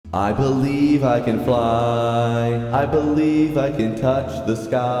I believe I can fly. I believe I can touch the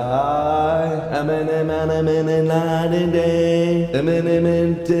sky. I'm in a night and day. I'm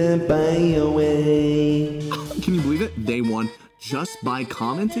in by away. Can you believe it? Day one. Just by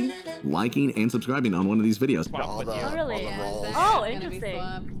commenting, liking, and subscribing on one of these videos. Oh, really? Oh,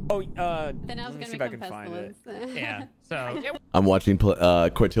 interesting. Oh, Then I was let me see gonna if I can find it. Yeah. So I'm watching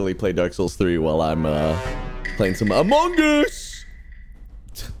Cortilli play Dark Souls 3 while I'm playing some Among Us.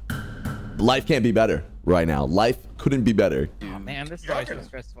 Life can't be better right now. Life couldn't be better. Oh man, this is always so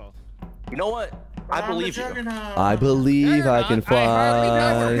stressful. You know what? I believe you. I believe I can fly.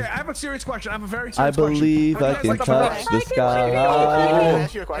 okay, I have a serious question. I have a very serious question. I believe I can touch the sky.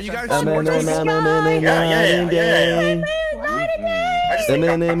 Are you guys I'm in a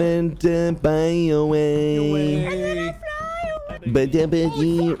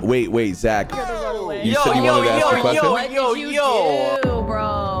Wait, Zach. You said you wanted to ask a question? Yo,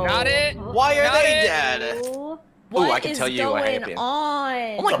 bro. Got it. Why are they dead? What I can tell you what happened.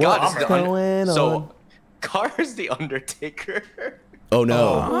 On? Oh my God! This is going on? So, Car's the Undertaker. Oh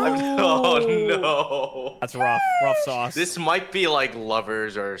no. Oh no. That's rough sauce. This might be like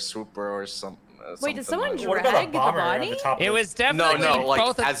Lovers or Super or something. Wait, did someone like drag the body? It was definitely No, like,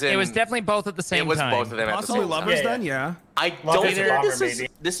 both. as in, it was definitely both at the same time. It was both of them at the Possibly same time. Lovers then, yeah. I don't Lovers think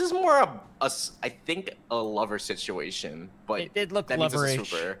this is more I think a lover situation, but It did look that means it's a loverish.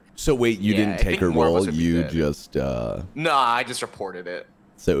 Super. So wait, you Yeah, didn't I take think her more of us role. would be You dead. just No, I just reported it.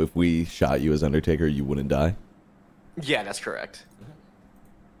 So if we shot you as Undertaker, you wouldn't die. Yeah, that's correct.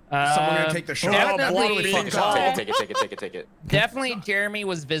 Someone gonna take the shot. Definitely, Take it. definitely, Jeremy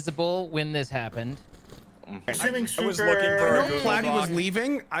was visible when this happened. Assuming I was Super. looking for a Platy was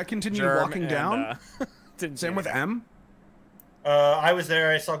leaving. I continued walking down. Same with M. I was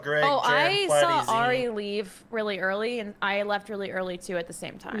there. I saw Greg. Oh, Jared, I Platy, saw Z. Ari leave really early, and I left really early too at the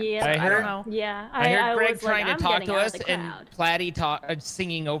same time. Yeah, So I I heard- don't know. Yeah, I heard Greg was like, trying to I'm talk getting to out us of the and crowd. Platy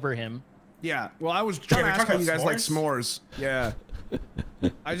singing over him. Yeah. Well, I was trying we're to ask talking you guys like about s'mores. Yeah.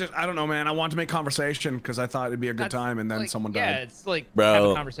 I don't know, man. I wanted to make conversation because I thought it'd be a good time, and then Like, someone Yeah, died. it's like Bro, have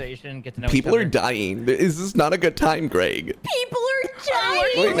a conversation, get to know People each are other. dying. Is this not a good time, Greg? People are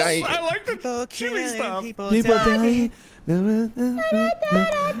Wait, dying. I like the chili stuff. People dying.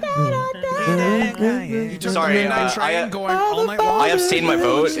 Sorry, going all night long. I abstained my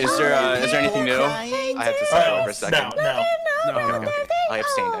vote. Is there anything new? I have to say for a second. No. No. I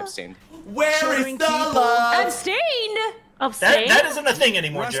abstained. Where is the love? Abstain. That isn't a thing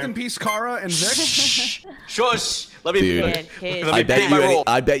anymore, Rest Jim. in peace, Kara and Vic. Shush. Let me. Dude. Let Kid. me I pick my role.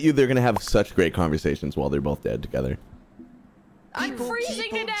 bet you they're gonna have such great conversations while they're both dead together. I'm freezing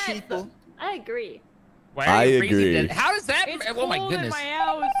to death. I agree. Why are you I freezing agree. to- How does that? It's Oh my cold in goodness! my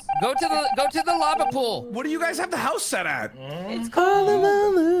house. Go to the lava pool. What do you guys have the house set at? It's cold.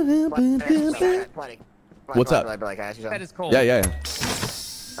 What's up? That is cold. Yeah.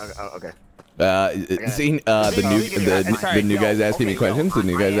 Okay. Seeing the new guys asking me questions. The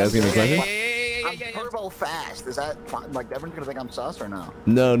new guys asking me questions. Yeah. Turbo fast. Is that fine? Like everyone's gonna think I'm sus or no?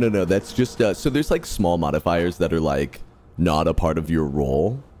 No. That's just so there's like small modifiers that are like not a part of your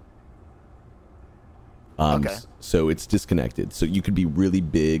role. Okay. So it's disconnected. So you could be really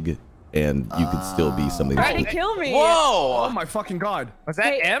big, and you could still be something. Trying to kill me. Oh Whoa! my fucking god. Was that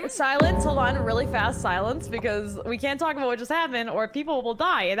Hey, M? silence. Hold on. Really fast silence because we can't talk about what just happened, or people will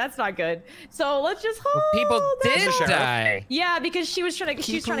die, and that's not good. So let's just hold. People that did thought. die. Yeah, because she was trying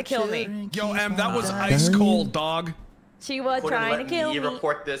to kill me. Yo, M, that was ice cold, dog. She was trying to kill me.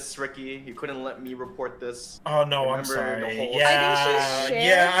 report this, Ricky. You couldn't let me report this. Oh no, I'm Remember the sorry. whole- Yeah, I think she's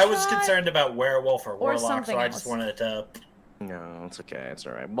yeah. I was share-shot concerned about werewolf or warlock, something so I just else. wanted to. No, it's okay. It's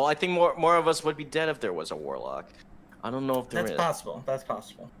all right. Well, I think more of us would be dead if there was a warlock. I don't know if there That's is. possible. That's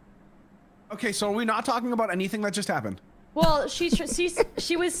possible. Okay, so are we not talking about anything that just happened? Well, she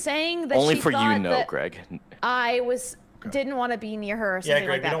was saying that Only she for you, thought no, that Greg. I didn't want to be near her or something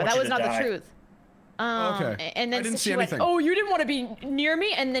Greg, like we that, don't but that want was you not to the die. truth. Okay. And then I didn't see she went, anything. "Oh, you didn't want to be near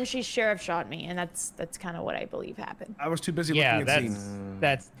me," and then she sheriff shot me, and that's kind of what I believe happened. I was too busy Yeah, looking at scenes.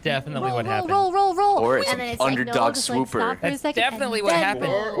 that's definitely what happened. Roll. Or it's And then an it's like, no, underdog just, like, swooper. stop for a That's second, definitely and what then-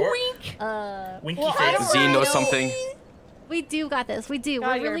 happened. Or winky face. Z knows something. We do got this. We do. God,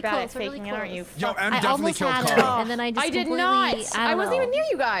 We're you're really bad at close. We're really faking it, close. aren't you? Yo, M I definitely almost killed had Kara. it, and then I just I did completely, not. I I don't wasn't know. even near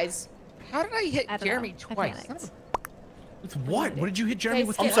you guys. How did I hit I don't Jeremy know. I twice? panicked. With what? What did you hit Jeremy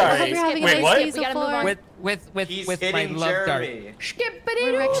with? I'm sorry. I hope you're having Wait, a what? nice We day gotta so move on. far. With He's my hitting love dart. Jeremy.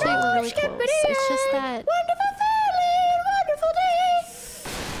 We're actually really close. It's just that Wonderful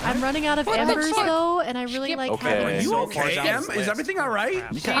day. I'm running out of embers though, and I really like Okay. having. Are you So okay, M? Is everything all right?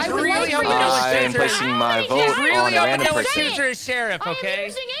 She's I would really like hoping for you to to I am choose her. placing my vote She's on really a hoping random to person. choose her as sheriff, I'm okay?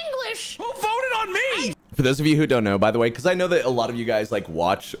 using bitch. Who voted on me? For those of you who don't know, by the way, because I know that a lot of you guys like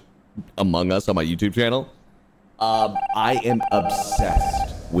watch Among Us on my YouTube channel, I am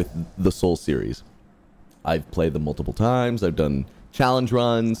obsessed with the Soul series. I've played them multiple times. I've done challenge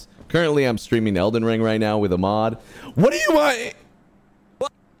runs. Currently, I'm streaming Elden Ring right now with a mod. What do you want?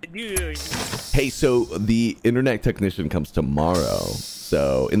 Hey, so the internet technician comes tomorrow.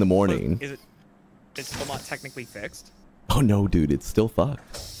 So in the morning. Is it? It's still not technically fixed. Oh no, dude, it's still fucked.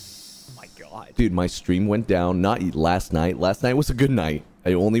 Oh my god. Dude, my stream went down not last night. Last night was a good night.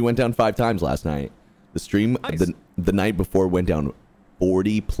 I only went down 5 times last night. The stream Nice. the night before went down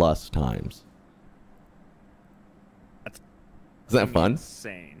 40+ times. Isn't that fun?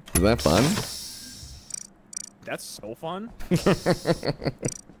 Insane. Isn't that fun? That's so fun.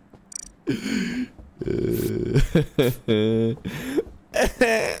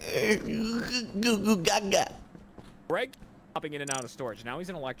 Greg hopping in and out of storage. Now he's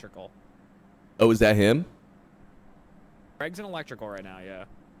in electrical. Oh, is that him? Greg's in electrical right now, yeah.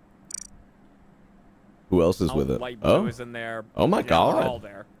 Who else is with it? Light Oh, blue is in there. Oh my Yeah, they're all god.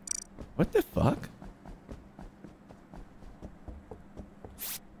 there. What the fuck?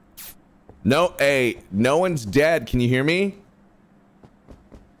 No, hey, no one's dead. Can you hear me?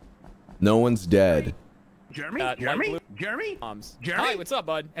 No one's dead. Jeremy? Light Jeremy? blue Jeremy? bombs. Jeremy? Hi, what's up,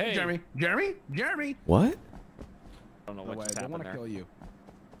 bud? Hey. Jeremy? Jeremy? Jeremy? What? I don't know No what way, just I happened want to there. kill you.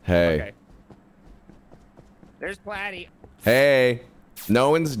 Hey. Okay. There's Platty. Hey. No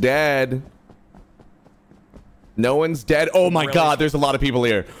one's dead. No one's dead. Oh my Really? god, there's a lot of people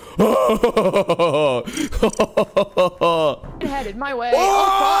here. Headed my way.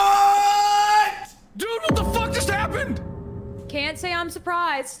 What? Dude, what the fuck just happened? Can't say I'm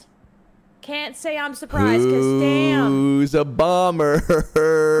surprised. Can't say I'm surprised, because damn. Who's a bomber?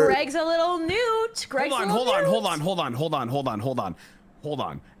 Greg's a little newt. Greg's Hold on, a little newt. hold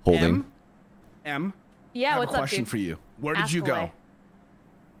on. Holding. M, Yeah, I have what's a up, question dude? for you. Where did Ask you go? away.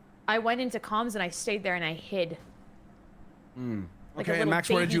 I went into comms and I stayed there and I hid. Like a Okay, and little Max,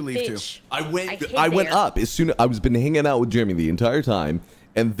 where did you baby leave bitch. I went hid I went there. up as soon as I was been hanging out with Jeremy the entire time,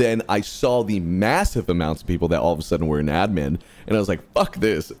 and then I saw the massive amounts of people that all of a sudden were in admin, and I was like, fuck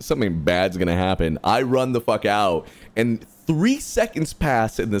this, something bad's gonna happen. I run the fuck out, and 3 seconds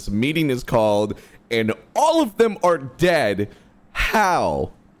pass and this meeting is called and all of them are dead.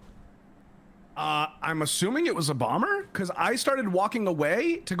 How? I'm assuming it was a bomber, because I started walking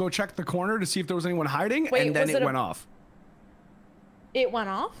away to go check the corner to see if there was anyone hiding, Wait, and then was it it a- went off. It went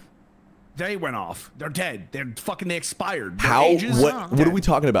off? They went off. They're dead. They expired. Their How? ages- What are we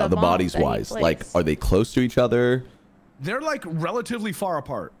talking about? The The bomb bodies that he wise, like, placed. are they close to each other? They're like relatively far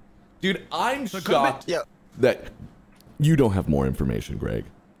apart. Dude, I'm So it could've been- shocked Yeah. that you don't have more information, Greg.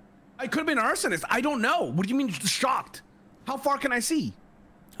 I could have been an arsonist. I don't know. What do you mean shocked? How far can I see?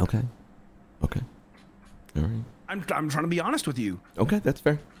 Okay. Okay. All right. I'm trying to be honest with you. Okay, that's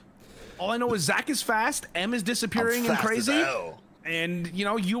fair. All I know is Zach is fast, M is disappearing and fast as crazy, hell. and you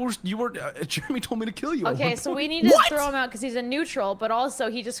know you were Jeremy told me to kill you. at Okay, one so we point. need to What? throw him out because he's a neutral, but also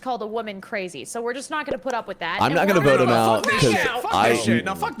he just called a woman crazy. So we're just not going to put up with that. I'm and not we're gonna vote him gonna- out Fuck this because shit. Fuck I. this shit.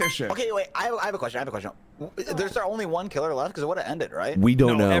 Now fuck this shit. Okay, wait. I have a question. There's there only one killer left because it would have ended, right? We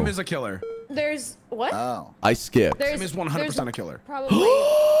don't No, know. M is a killer. There's what? Oh, I skipped. There's M is 100% a killer. Probably.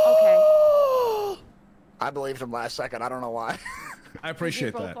 Okay. I believed him last second. I don't know why. I We're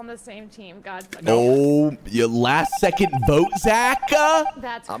appreciate both that. on the same team. God. Oh, your last second vote, Zach?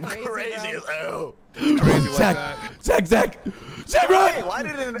 That's I'm crazy. crazy bro. as hell. Crazy like Zach, that. Zach, Hey, run! why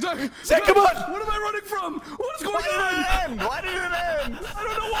did it? Zach, come on! What am I running from? What is going Why did on? it end? Why did it end? I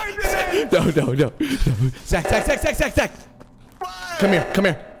don't know why it did it. No. Zach. Come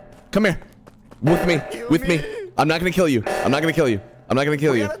here. With me. I'm not gonna kill you. We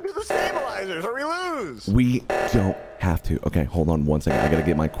gotta do the stabilizers or we lose. We don't have to. Okay, hold on 1 second. I gotta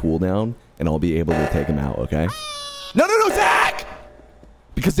get my cooldown, and I'll be able to take him out, okay? No, Zach!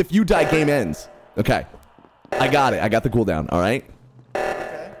 Because if you die, game ends. Okay. I got it. I got the cooldown, all right?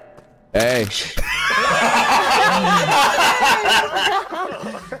 Okay. Hey.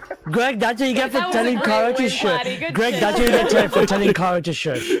 Greg, that's what you get for That was telling a Kara great to win, shush. Platty. Good Greg, shit. that's what you get for telling Kara to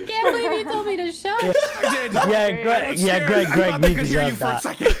shush. Can't believe you told me to shut. I did. Yeah, Greg, I thought they you could hear you deserve for a that.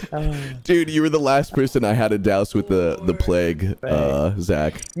 second. Dude, you were the last person I had to douse with the plague,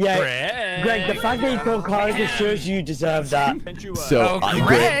 Zach. Yeah, Greg, the fact that you told Kara to shush, you deserve that. So, Oh, Greg,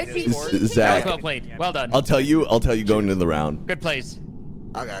 Greg. That was well Zach, played. Well done. I'll tell you going into the round. Good plays.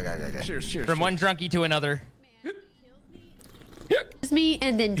 Okay. Cheers. From one drunkie to another. Kills me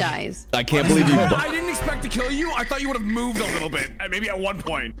and then dies. I can't believe you, I didn't expect to kill you. I thought you would have moved a little bit, maybe at one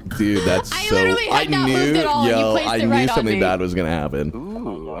point. dude. That's I so. literally I had not knew, moved at all, and you yo, placed I it knew right on something me. bad was gonna happen.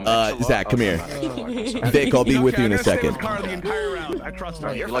 Ooh, Zach, come here. Vic, I'll be with you in a second. I trust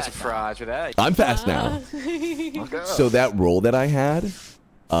her. You're lucky fries with that. I'm fast now. So that roll that I had,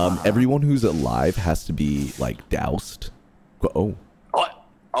 everyone who's alive has to be like doused. Oh. What?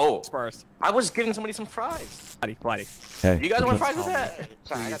 Oh. Spurs. I was giving somebody some fries. Bloody. Hey. You guys want fries with that?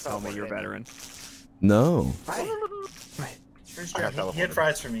 Please tell me you're a veteran. No. He had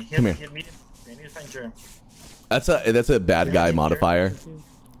fries for me. Come here. He had meat. I need to find Germ. That's a bad guy modifier.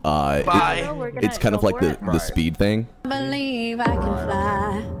 It's kind of like the speed thing. Believe I can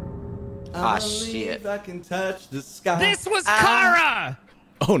fly. Ah, shit. I can touch the sky. This was Kara!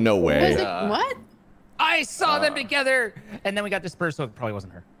 Oh, no way. Was it, what? I saw them together, and then we got dispersed, so it probably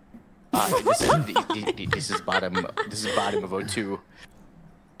wasn't her. This is bottom. This is bottom of O2.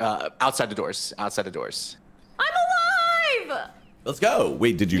 Outside the doors. Outside the doors. I'm alive! Let's go.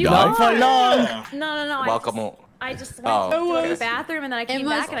 Wait, did you Not die? for long. No. Welcome. I just went to the bathroom and then I came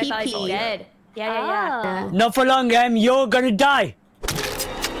back and I thought I was dead. Yeah. Not for long, you're gonna die.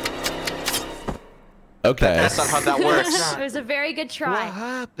 Okay. That's not how that works. It was a very good try. What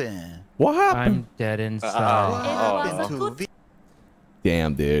happened? What happened? I'm dead inside.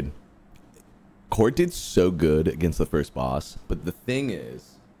 Damn, dude. Court did so good against the first boss, but the thing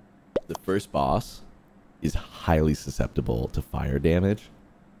is, the first boss is highly susceptible to fire damage.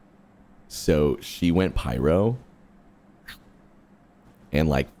 So she went pyro and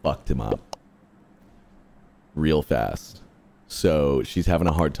like fucked him up real fast. So she's having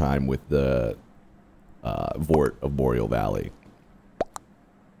a hard time with the Vort of Boreal Valley.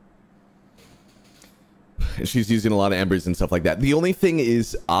 She's using a lot of embers and stuff like that. The only thing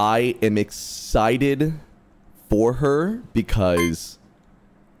is I am excited for her because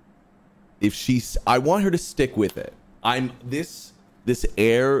if I want her to stick with it. This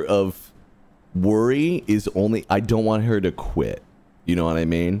air of worry is only, I don't want her to quit. You know what I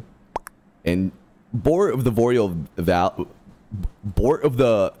mean? And Vort of the Boreal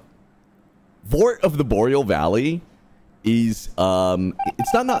Valley is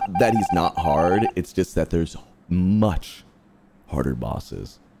it's not that he's not hard, it's just that there's much harder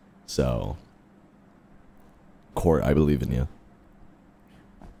bosses. So Court, I believe in you.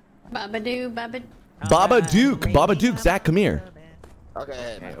 Baba Duke, Zach, come here.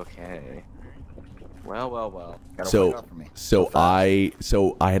 Okay. Well. So I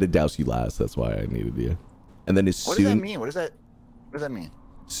had to douse you last, that's why I needed you. And then What does that mean? What does that mean?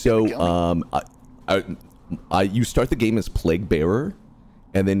 So you start the game as Plaguebearer,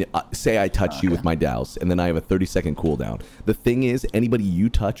 and then say I touch you with my douse, and then I have a 30-second cooldown. The thing is, anybody you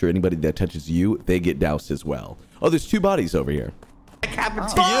touch or anybody that touches you, they get doused as well. Oh, there's two bodies over here. What happened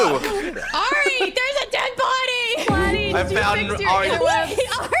to you? Ari, there's a dead body. I found Ari. Ari?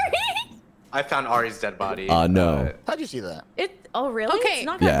 I found Ari's dead body. No. How'd you see that? Oh, really? Okay. It's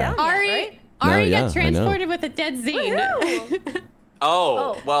not got down yet, right? Ari got transported with a dead Zine.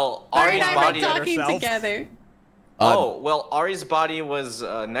 Well, Ari Ari's and I body. were talking together. Well, Ari's body was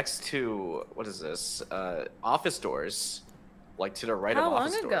next to, what is this? Office doors, like to the right of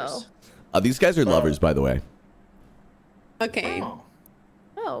office doors. How long ago? These guys are lovers, by the way. Okay.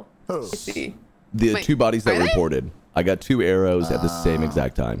 Oh. Let's see. The Wait, two bodies that are they? reported. I got 2 arrows at the same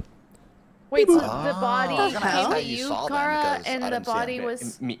exact time. Wait, so the body I was gonna ask came how to you you, saw them, Kara, because and I the didn't see body them.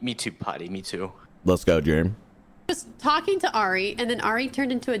 was... Me too, Putty. Me too. Let's go, Jerem. Just talking to Ari, and then Ari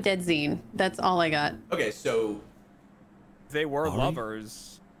turned into a dead Zine. That's all I got. Okay, so They were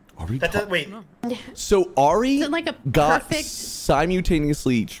lovers. Wait. So Ari Is it like a got perfect-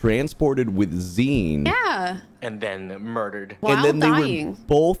 simultaneously transported with Zine. Yeah. And then murdered. While and then they dying. were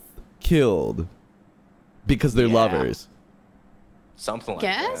both killed because they're lovers. Something like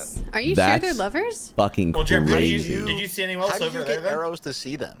Guess? that. Are you That's sure they're lovers? Fucking Well, Jeremy, crazy. did you see anyone else How did over you there? get then? arrows to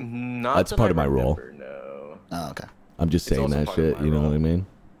see them? Not That's that part I of my role. remember, no. Oh, okay. I'm just It's saying also that part of shit. my You know role. what I mean?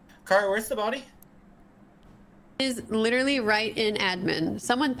 Kara, where's the body? Is literally right in admin.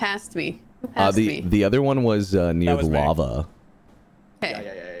 Someone passed me. Who passed me? The other one was near was the me. lava.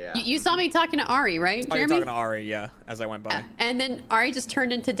 Okay. You saw me talking to Ari, right, Oh, you're Jeremy? talking to Ari, yeah, as I went by. And then Ari just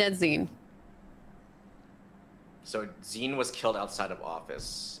turned into dead Zine. So Zine was killed outside of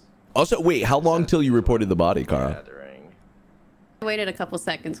office. Also, wait, how long till you reported the body, Kara? Gathering. I waited a couple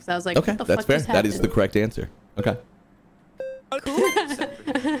seconds because I was like, Okay, what the that's fuck fair. just That is the happened? correct answer. Okay.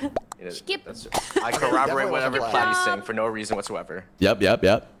 Skip. I corroborate whatever Platty's saying for no reason whatsoever. Yep.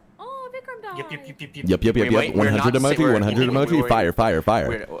 Oh, Vikram died. Yep. Wait, we're not 100 emoji, saying- 100 emoji. we're- Fire. Fire.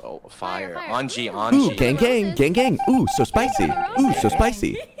 Fire. On G. Ooh, gang. Ooh, so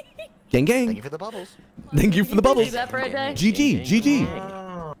spicy. Gang. Thank you for the bubbles. Thank you for the bubbles. Leave that for a day. GG.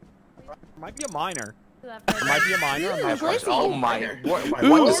 Might be a minor. It might be a minor. I'm not sure. Oh my! What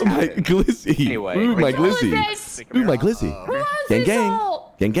Ooh, is my happening? glizzy. Anyway, Ooh, my glizzy. this? Ooh, my glizzy. Gang, gang.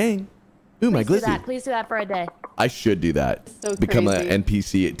 Gang, gang. Ooh, my Please do glizzy. that. Please do that for a day. I should do that. So Become crazy. an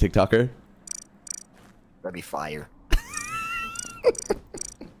NPC TikToker. That'd be fire.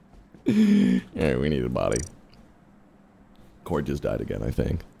 Yeah, we need a body. Cord just died again, I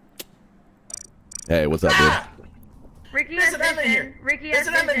think. Hey, what's up, dude? Ricky, There's an M in here. There's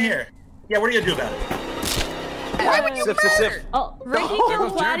an M in here. Yeah, what are you gonna do about it? Why would you sip? Oh, Ricky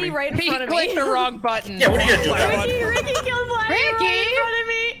killed Platy right in He front of me. clicked the wrong button. Yeah, what are you gonna do about it? Ricky killed Platy right in front of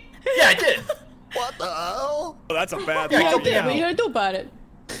me. Yeah, I did. What the hell? Oh, that's a bad Yeah, thing. go What are you gonna do about it?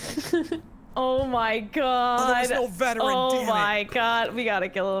 Oh my god. there's no veteran, Oh damn it. my god. We gotta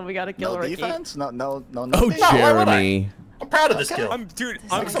kill him. We gotta kill No Ricky. defense? No. Oh, why would I? Jeremy. I'm proud of this kill. I'm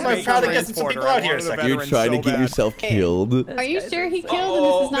I'm proud of getting some people out here a second. You're trying to get yourself killed. Are you sure he killed and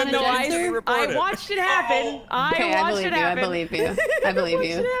this is not a jester? I watched it happen. Okay, I watched believe it you. I happen. believe you. I believe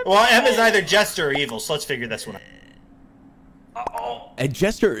you. Well, M is either jester or evil, so let's figure this one out. And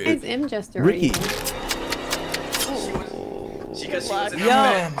Jester. Is M jester? Ricky. Because she was in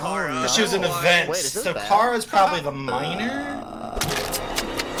She was an event. Wait, is this So bad? Kara's probably the minor.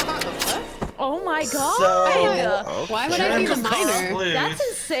 Oh my god. So Why would I be the minor? That's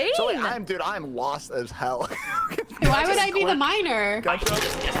insane. So wait, I'm lost as hell. Why would I be the minor?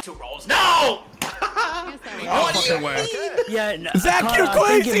 Just 2 rolls. No! No fucking way. Yeah, no, Zach, Carl, you're I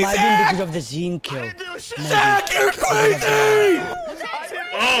think crazy, it might Zach! be because of the Zine kill. Zach, you're crazy!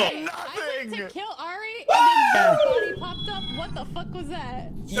 I went to kill Ari and then his body popped up. What the fuck was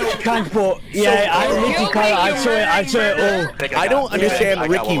that? Transport. Yeah, I literally, Carl, I saw it all. I don't understand,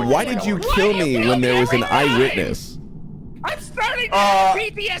 Ricky. Why did you kill me when there was an eyewitness? I'm starting to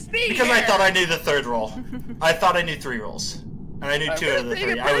PTSD. Because I thought I knew the third roll. I thought I knew 3 rolls. And I knew 2 out of the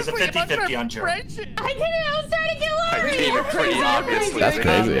 3. I was a 50-50 on Jeremy. I didn't. I was trying to kill I Ari. gave it pretty obviously. That's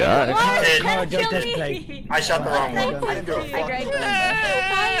crazy, alright. Carl, just play. I shot the wrong one. I didn't do a fuck thing. I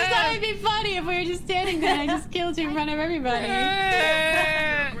just thought it'd be funny if we were just standing there and I just killed you in front of everybody.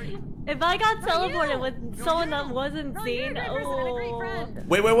 If I got teleported with someone that wasn't seen, oh.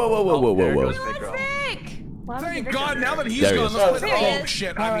 Wait, whoa. Thank God, now that he's There he gone, is. let's play. Oh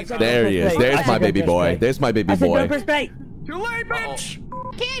shit, I mean, There he is. There's my baby boy. There's my baby I said, boy. don't press play. too late, bitch!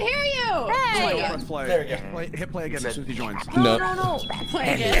 Can't hear you. Hey. Let's play. There we go. Hit play again as soon as he joins. No. No.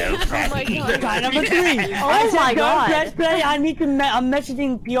 Play again. Oh my god. Guy number 3. Oh my god. Press play. I need to. I'm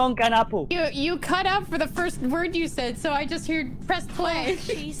messaging Pionk and Apple. You cut out for the first word you said, so I just heard press play.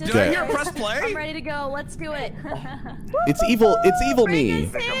 Jesus. Did I Okay. hear press play? I'm ready to go. Let's do it. It's evil. It's evil me.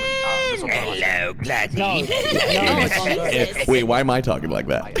 Hello, Platy. No. Wait, why am I talking like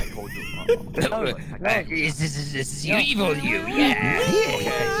that? This is you evil, you. Yeah.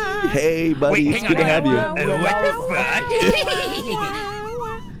 Hey, buddy, Wait, it's hang good to on. have you. What the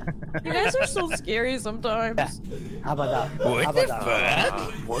fuck? You guys are so scary sometimes. How about that? What How the about that?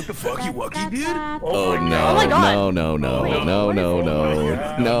 fuck? What the fuck, you lucky dude? Oh no! Oh my God. No! No! No! No!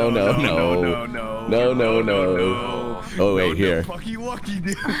 No! No! Oh wait, here. Fuck you lucky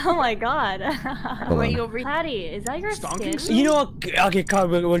dude. Oh my god. Hold on. Patty, is that your Stonking skin? You know what? Okay, Carl,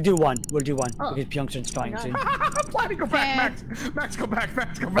 we'll do one. We'll do one Oh. because Pyeongchang's starting soon. Platy, go back, Max. Max, go back.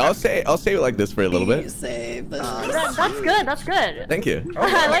 Max, go back. I'll say it like this for a little bit. Save this. That's good. That's good. Thank you.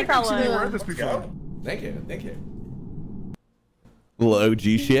 I like that We've one. heard this before. Thank you. Thank you. Little OG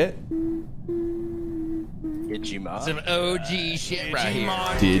shit. Some OG shit right here.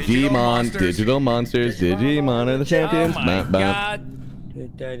 Digimon, digital monsters, Digimon are the champions. Oh my Bah, bah.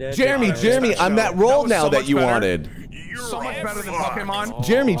 god. Jeremy, I'm that role now that you wanted. So much better than Pokemon.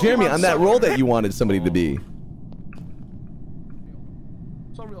 Jeremy, I'm that role that you wanted somebody to be.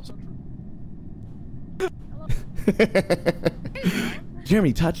 So real, so true.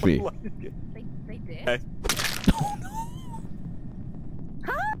 Jeremy, touch me. They did.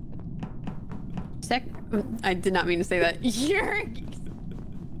 I did not mean to say that. You're.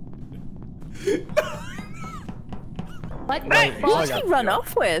 What the fuck did he run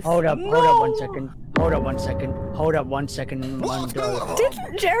off with? Hold up 1 second. Hold up 1 second. Did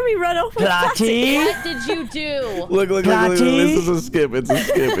Jeremy run off with Platy? What did you do? Look. Platy? This is a skip. It's a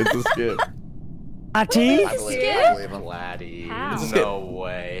skip. Platy? I believe him. Platy. How? No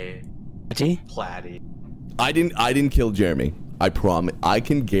way. Platy? Platy. I didn't kill Jeremy. I promise. I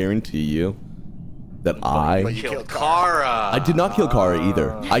can guarantee you that But you Killed Kara. I did not kill Kara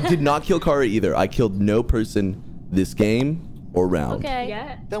either. I killed no person this game or round. Okay.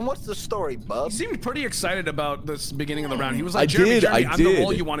 Yeah. Then what's the story, bub? He seemed pretty excited about this beginning of the round. He was I like, Jeremy, did. I'm the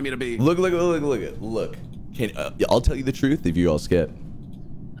role you wanted me to be. Look. I'll tell you the truth if you all skip.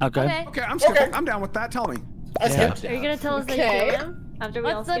 Okay. Okay, I'm skipping. I'm down with that. Tell me. Are you gonna tell us that you killed him after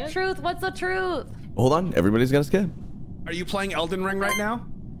we all skip? What's the truth? What's the truth? Hold on, everybody's gonna skip. Are you playing Elden Ring right now?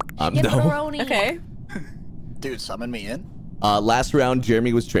 No. Okay. Dude, summon me in. Last round,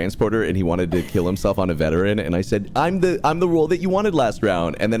 Jeremy was transporter and he wanted to kill himself on a veteran, and I said, "I'm the role that you wanted last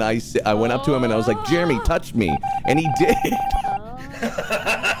round." And then I went up to him and I was like, "Jeremy, touch me," and he did.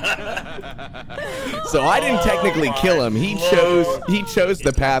 So I didn't technically kill him. He chose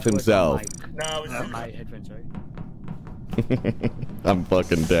the path himself. No, it was My headphones, right? I'm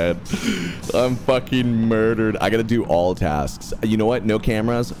fucking dead. I'm fucking murdered. I gotta do all tasks. You know what? No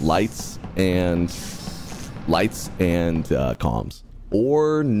cameras, lights, and comms,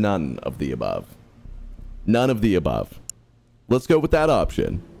 or none of the above. None of the above. Let's go with that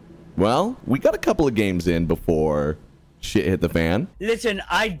option. Well, we got a couple of games in before shit hit the fan. Listen,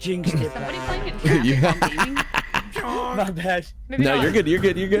 I jinxed it. Somebody playing in traffic. My bad. No, you're good. You're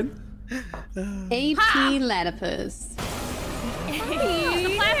good. You're good. APlatypuss.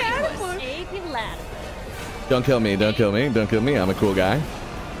 Don't kill me. Don't kill me. Don't kill me. I'm a cool guy.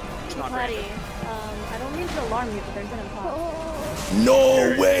 I don't mean to alarm you, but there's an imposter.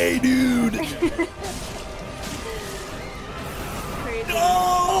 No way, dude.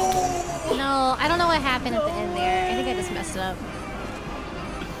 No, I don't know what happened at the end there. I think I just messed it up.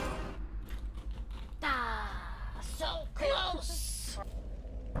 So close.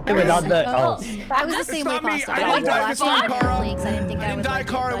 Without the I was the same way, Pasta. I didn't die this time, Cara. I didn't think I would die, like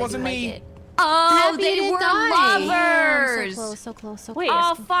Cara. it, It wasn't me. Oh, Happy they to were die. lovers. So close, so close, so Wait,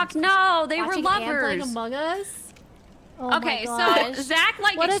 close. oh fuck no, they were Watching Ant playing lovers. Among Us? Oh Okay, my so gosh. Zach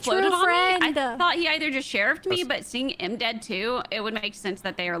like What a exploded true on friend. me. I thought he either just sheriffed me, but seeing him dead too, it would make sense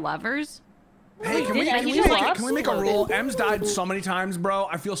that they are lovers. Hey, can we make a rule? M's died so many times, bro.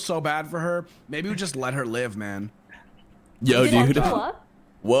 I feel so bad for her. Maybe we just let her live, man. Yo, dude.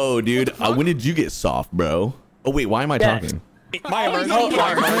 Whoa, dude. When did you get soft, bro? Oh, wait. Why am I talking? My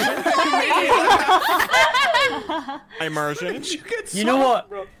immersion. You know what?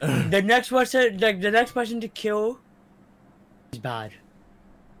 The next person, the next person to kill is bad.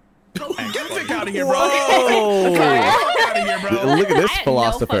 Get Vic out of here, bro. Whoa. Get out of here, bro. Look at this I had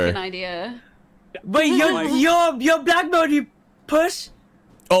philosopher. no fucking idea. But you're black belt, puss.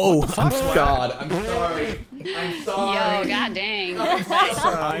 Oh, God. I'm sorry. I'm sorry. Yo, god dang.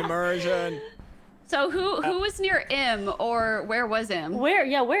 Immersion. So who was near M, or where was M? Where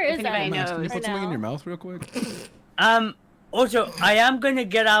is If that? anybody Can you knows. put something in your mouth real quick? Also, I am gonna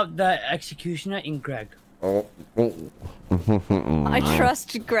get out the executioner in Greg. I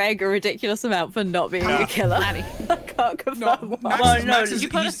trust Greg a ridiculous amount for not being a killer. I can't confirm why. Max, no, Max did you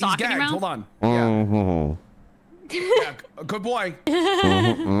put a sock in your gagged. mouth? Hold on. Yeah, good boy. So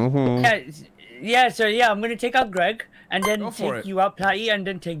I'm gonna take out Greg and then take you out, Platty, and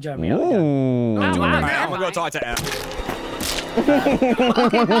then take Jeremy out. Yeah. Don't do it right I'm now. gonna go talk to M.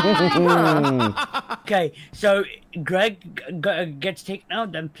 Okay, so Greg gets taken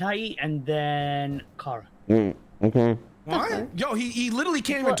out, then Platty, and then Cara. Okay. What? Yo, he literally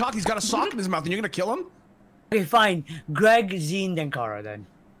can't even talk. He's got a sock in his mouth, and you're gonna kill him? Okay, fine. Greg, Zine, then Cara, then.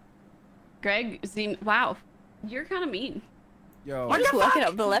 Greg, Zine, wow, you're kind of mean. Yo. I'm just working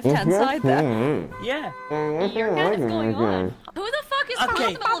up the left-hand side there. Yeah. You're kind of going on. Who the fuck is Okay,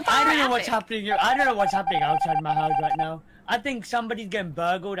 responsible for I don't know what's traffic? happening here. I don't know what's happening outside my house right now. I think somebody's getting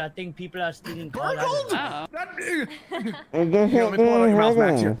burgled. I think people are stealing cars. Burgled? Oh. Here, let me pull it out your mouth,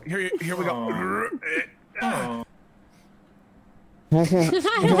 Max. Here we go.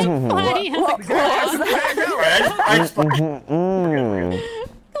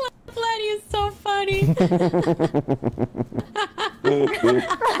 Bloody is so funny. Isn't it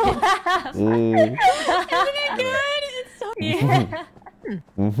good? It's so yeah.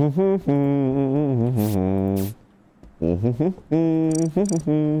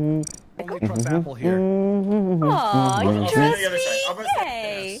 Only trust Apple here. Aw, you trust the other side. me? I'm gonna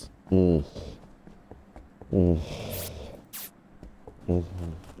say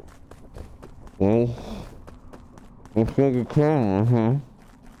Yay.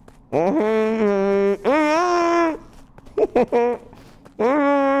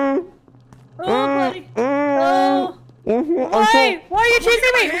 Oh, buddy. Oh. Why? Why are you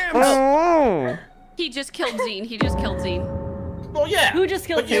chasing me? He just killed Zine. He just killed Zine. Well, yeah. Who just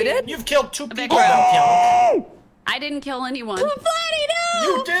killed but you? Did? You've killed two people Vic. now, Kim. I didn't kill anyone. Bloody no!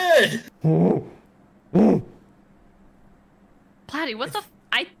 You did. Platty, what the?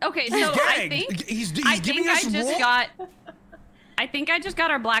 Okay, so He's I gagged. think He's I giving think us I just wool? got. I think I just got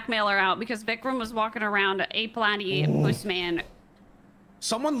our blackmailer out because Vikram was walking around a Platypuss man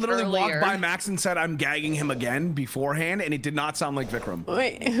Someone literally Earlier. walked by Max and said, "I'm gagging him again" beforehand, and it did not sound like Vikram.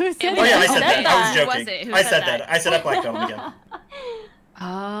 Wait, who said Oh yeah, I that? said that. I was Who joking. was it? Who I said said that? that. I said I blackmailed him again.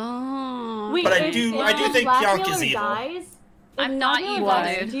 Oh. Wait, But I if do the think Pionk is blackmailer evil. Dies, I'm not blackmailer evil,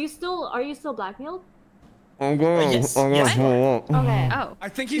 dies, dude. Are you still blackmailed? Yes. Yes. Okay. Oh. I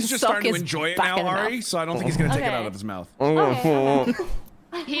think he's just Sock starting to is enjoy it back now, in the Ari. mouth. So I don't think he's gonna take it Okay. out of his mouth. Okay.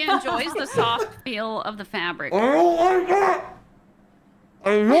 He enjoys the soft feel of the fabric.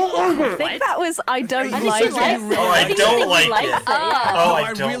 I think that was I don't I think like he likes it. it. Oh, I think don't he like likes it. Yeah. Oh, I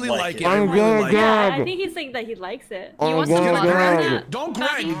I don't really like like it. it. I really like it. Yeah, I think he's saying that he likes it. He wants to fuck her. Don't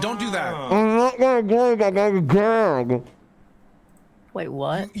Greg, don't do that. I'm not gonna gag. Wait,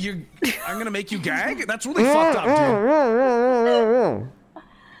 what? I'm gonna make you gag? That's really fucked up, dude.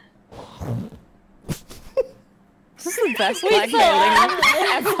 This is the best blackmailing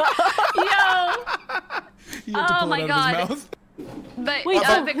ever. Yo! You have to Oh pull my it out God. of his mouth. But Wait,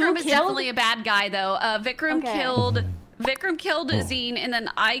 so who Vikram is killed? definitely a bad guy, though. Vikram Okay. killed Zine, and then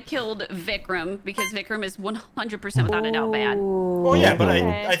I killed Vikram because Vikram is 100% without a doubt bad. Oh yeah, but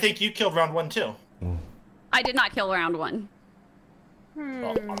Okay. I think you killed round 1 too. I did not kill round 1.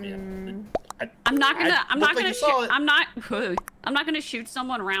 Well, I mean, I'm not gonna. I'm looked not like gonna you saw shoot. it. I'm not. I'm not gonna shoot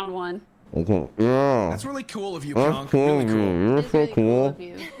someone round 1. Okay. Yeah. That's really cool of you, That's Pionk. cool. Really cool. You're It's so really cool cool. of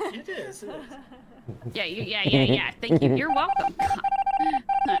you. It is. Yeah. Thank you. You're welcome.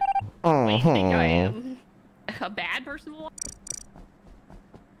 What do you think I am? A bad person?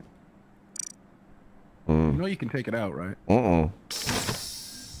 You know you can take it out, right?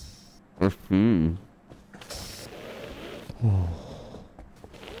 Let's see.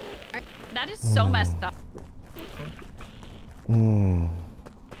 That is so messed up.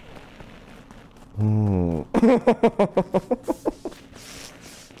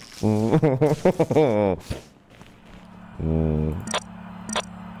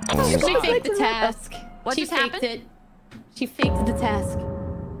 She faked the task. What She just faked happened? it. She faked the task.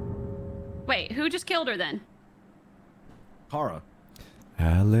 Wait, who just killed her then? Tara.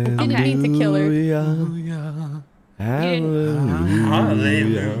 Hallelujah. Didn't mean to kill her.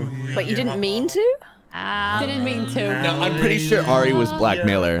 Hallelujah. But you didn't mean to? Didn't mean to. No, I'm pretty sure Ari was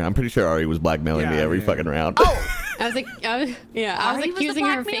blackmailer. I'm pretty sure Ari was blackmailing me every fucking round. I was like, I was Ari was the accusing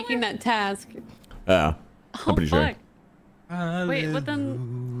her of blackmailer? faking that task. Yeah, I'm pretty sure. Fuck. Wait, what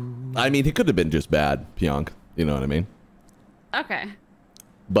then? I mean, he could have been just bad, Pionk. You know what I mean? Okay.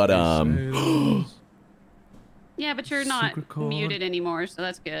 But Yeah, but you're not muted anymore, so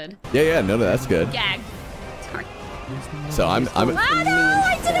that's good. yeah, no, that's good. Gag. Sorry. So I'm. Ah, no!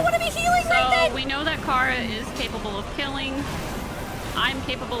 I didn't want to be healing right then! We know that Kara is capable of killing. I'm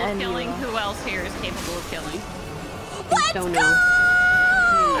capable of killing. Who else here is capable of killing? Don't know.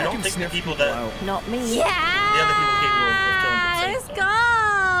 I don't think the people that Not me. the other people capable of killing would say Let's so. go!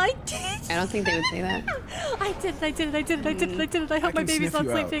 I did. I don't think they would say that. I did it. I hope my can baby's sniff not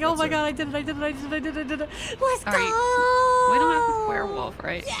you out, sleeping. Oh that's my it. god, I did it. Let's All right. go! We don't have this werewolf,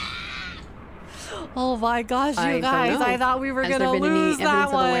 right? Oh my gosh, I you don't guys. know. I thought we were Has there gonna been any lose evidence that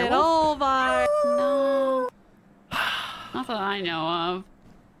of a one. werewolf? Oh my. No. Not that I know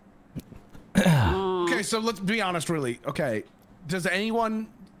of. Okay, so let's be honest, really. Okay, does anyone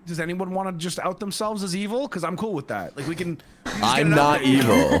want to just out themselves as evil? Because I'm cool with that. Like we can. I'm not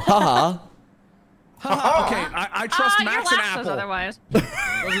evil. Haha. Okay, I trust Max and Apple. Otherwise. Those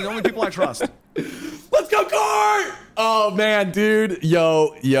are the only people I trust. Let's go, Cart! Oh man, dude.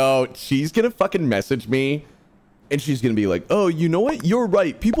 Yo, she's gonna fucking message me and she's gonna be like, oh, you know what? You're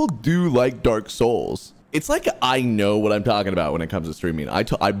right. People do like Dark Souls. It's like I know what I'm talking about when it comes to streaming. I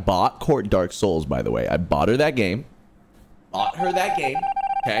bought Court Dark Souls, by the way. I bought her that game. Bought her that game.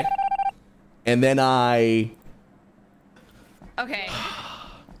 Okay. And then Okay.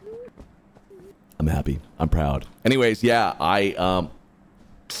 I'm happy. I'm proud. Anyways, yeah,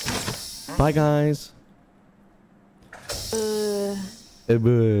 bye guys.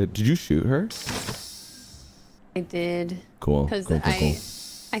 Did you shoot her? I did. Cool. Because Cool.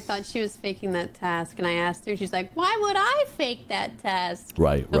 I thought she was faking that task, and I asked her. She's like, "Why would I fake that task?"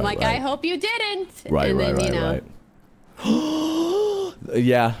 Right. I'm like, "I hope you didn't." Right. And then, Right. you know,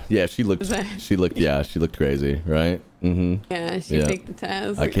 Yeah. She looked crazy, right? Mm-hmm. Yeah, she faked the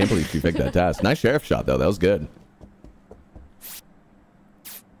task. I can't believe she faked that task. Nice sheriff shot though. That was good.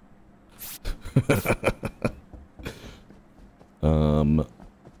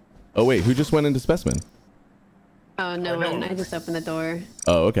 Oh wait, who just went into specimen? Oh, no one. I just opened the door.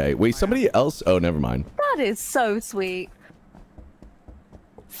 Oh, okay. Wait, somebody else? Oh, never mind. That is so sweet.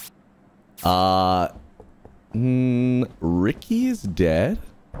 Ricky is dead?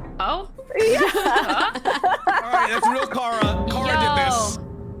 Oh? right, that's real Kara. Kara did this.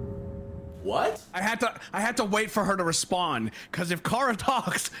 What? I had to wait for her to respond, because if Kara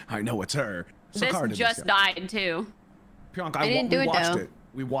talks, I know it's her. So This Kara did just this, died too. Pyonk, I didn't do we it, watched though. it.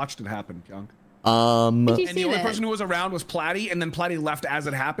 We watched it happen, Pyonk. Um, Did you And see the only that? person who was around was Platy, and then Platy left as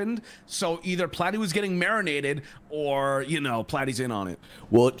it happened. So either Platy was getting marinated, or you know, Platy's in on it.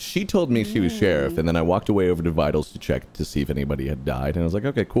 well, she told me she was sheriff, and then I walked away over to Vitals to check to see if anybody had died, and I was like,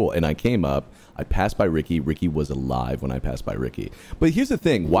 okay, cool. And I came up, I passed by Ricky. Ricky was alive when I passed by Ricky. But here's the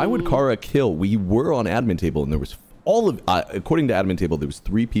thing: why would Kara kill? We were on admin table, and there was according to admin table, there was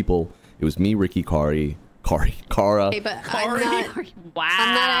 3 people. It was me, Ricky, Kara. Okay, but I'm not,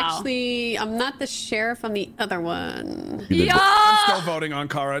 Wow. I'm not the sheriff on the other one. Yo! I'm still voting on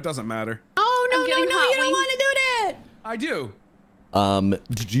Kara. It doesn't matter. Oh, no, I'm no, getting no, hot you don't wings. want to do that. I do.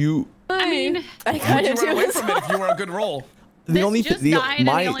 Did you? I mean, I kind You of run do. away from it if you were a good roll. The This only just thing, died and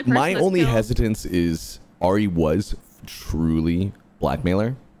the only person my was only killed. hesitance is Ari was truly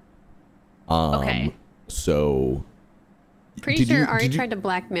blackmailer. Okay. So. Pretty sure Ari tried to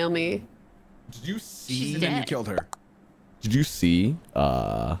blackmail me. Did you see? She's And then you dead. killed her. Did you see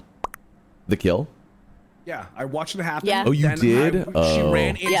the kill? Yeah, I watched it happen. Yeah. Oh, you Then did?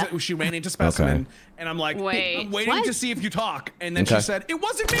 She ran into Specimen, and I'm like, Wait. I'm waiting What? to see if you talk. And then Okay. she said, "It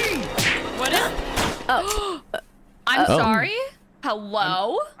wasn't me." What is? I'm sorry.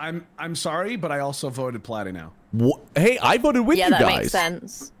 Hello. I'm sorry, but I also voted Platy now. Hey, I voted with Yeah, you that guys. makes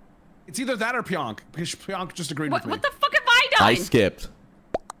sense. It's either that or Pyonk, because Pyonk just agreed What, with me. what the fuck have I done? I skipped.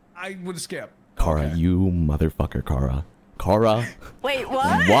 I would skip. Kara, Okay. you motherfucker, Kara. Kara. Wait,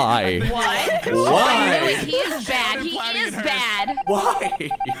 what? Why? What? Why? He is bad. He is bad. Why?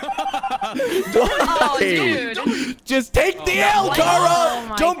 Oh, Why? dude. Just take the L, Kara. Oh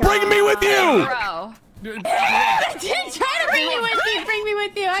my Don't bring me with you. Bro. Didn't try to bring me with you. Bring me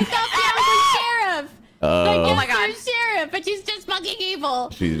with you. I thought Bianca was sheriff. Oh my God. She's sheriff, but she's just fucking evil.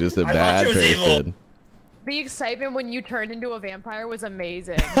 She's just a I thought bad she was evil. person. The excitement when you turned into a vampire was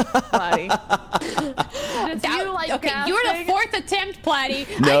amazing, Platy. Did you like Okay, you were the casting? 4th attempt, Platy.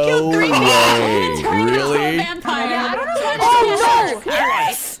 I No killed 3 way. people. Turned into a Really? vampire. Yeah, I don't know why Oh, that didn't work.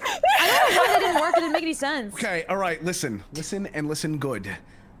 I don't know why that didn't work. It didn't make any sense. Okay, all right, listen and listen good.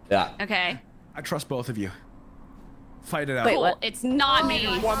 Yeah. Okay. I trust both of you. Fight it out. Wait, Cool. what? It's not me.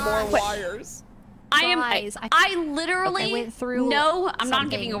 One more wires. I am. Guys, I literally. I went through No, I'm not something.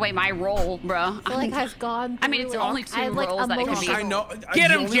 giving away my role, bro. I feel like I've gone. I mean, it's through only it. 2 I have, like, rolls that it could be. I know. Get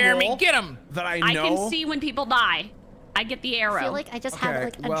the him, only Jeremy. role Get him. That I I know. can see when people die. I get the arrow. I feel like I just had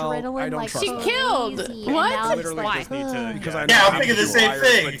Okay, like well, I adrenaline don't like trust She that. killed. crazy, What? and now I'm Literally just just like, need to. ugh. Because I Yeah, I'm know thinking the same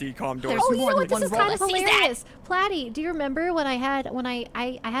thing. Decom doors. Oh, you know more what? than This is one kind of roll. Let's see that. hilarious. Platy, do you remember when I had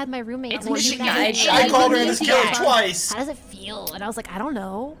my roommate? It's when when she she got got married? it. I called her in this Yeah. killer twice. How does it feel? And I was like, I don't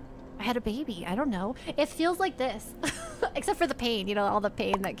know. I had a baby. I don't know. It feels like this, except for the pain. You know, all the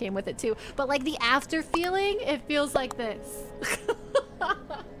pain that came with it too. But like the after feeling, it feels like this.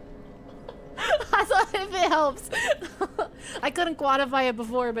 I thought if it helps. I couldn't quantify it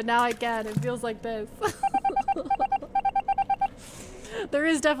before, but now I can. It feels like this. There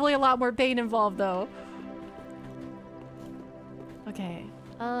is definitely a lot more pain involved, though. Okay.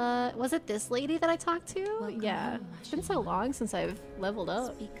 Was it this lady that I talked to? Yeah. It's been so long since I've leveled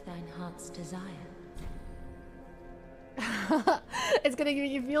up. Speak thine heart's desire. It's gonna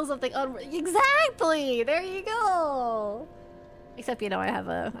make you feel something exactly! There you go! Except, you know, I have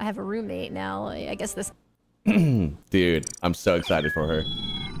a roommate now. I guess this. Dude, I'm so excited for her.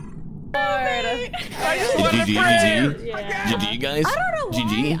 GG, guys. I don't know why.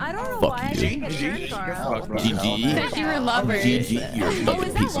 GG. I don't know Fuck why I you. didn't get turned, Carl. GG. Because you were lovers. GG, you're a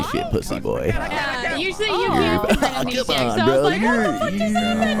fucking piece of shit pussy boy. Yeah, usually you You're- hear kind of music, Come on, so I bro. was like, what the fuck is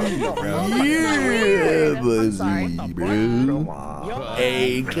that? Yeah, pussy, bro.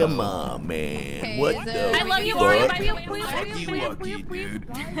 Hey, come on, man. What the I love you, Ari. fuck? Bye, You lucky,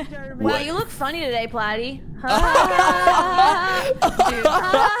 dude. Wow, you look funny today, Platy.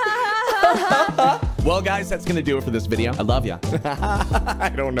 Well, guys, that's gonna do it for this video. I love ya.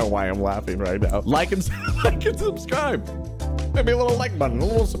 I don't know why I'm laughing right now. Like and subscribe. Maybe a little like button, a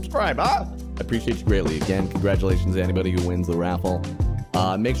little subscribe, huh? I appreciate you greatly. Again, congratulations to anybody who wins the raffle.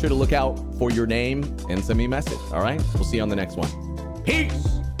 Make sure to look out for your name and send me a message. All right, we'll see you on the next one. Peace.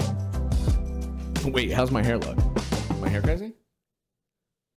 Wait, how's my hair look? My hair crazy?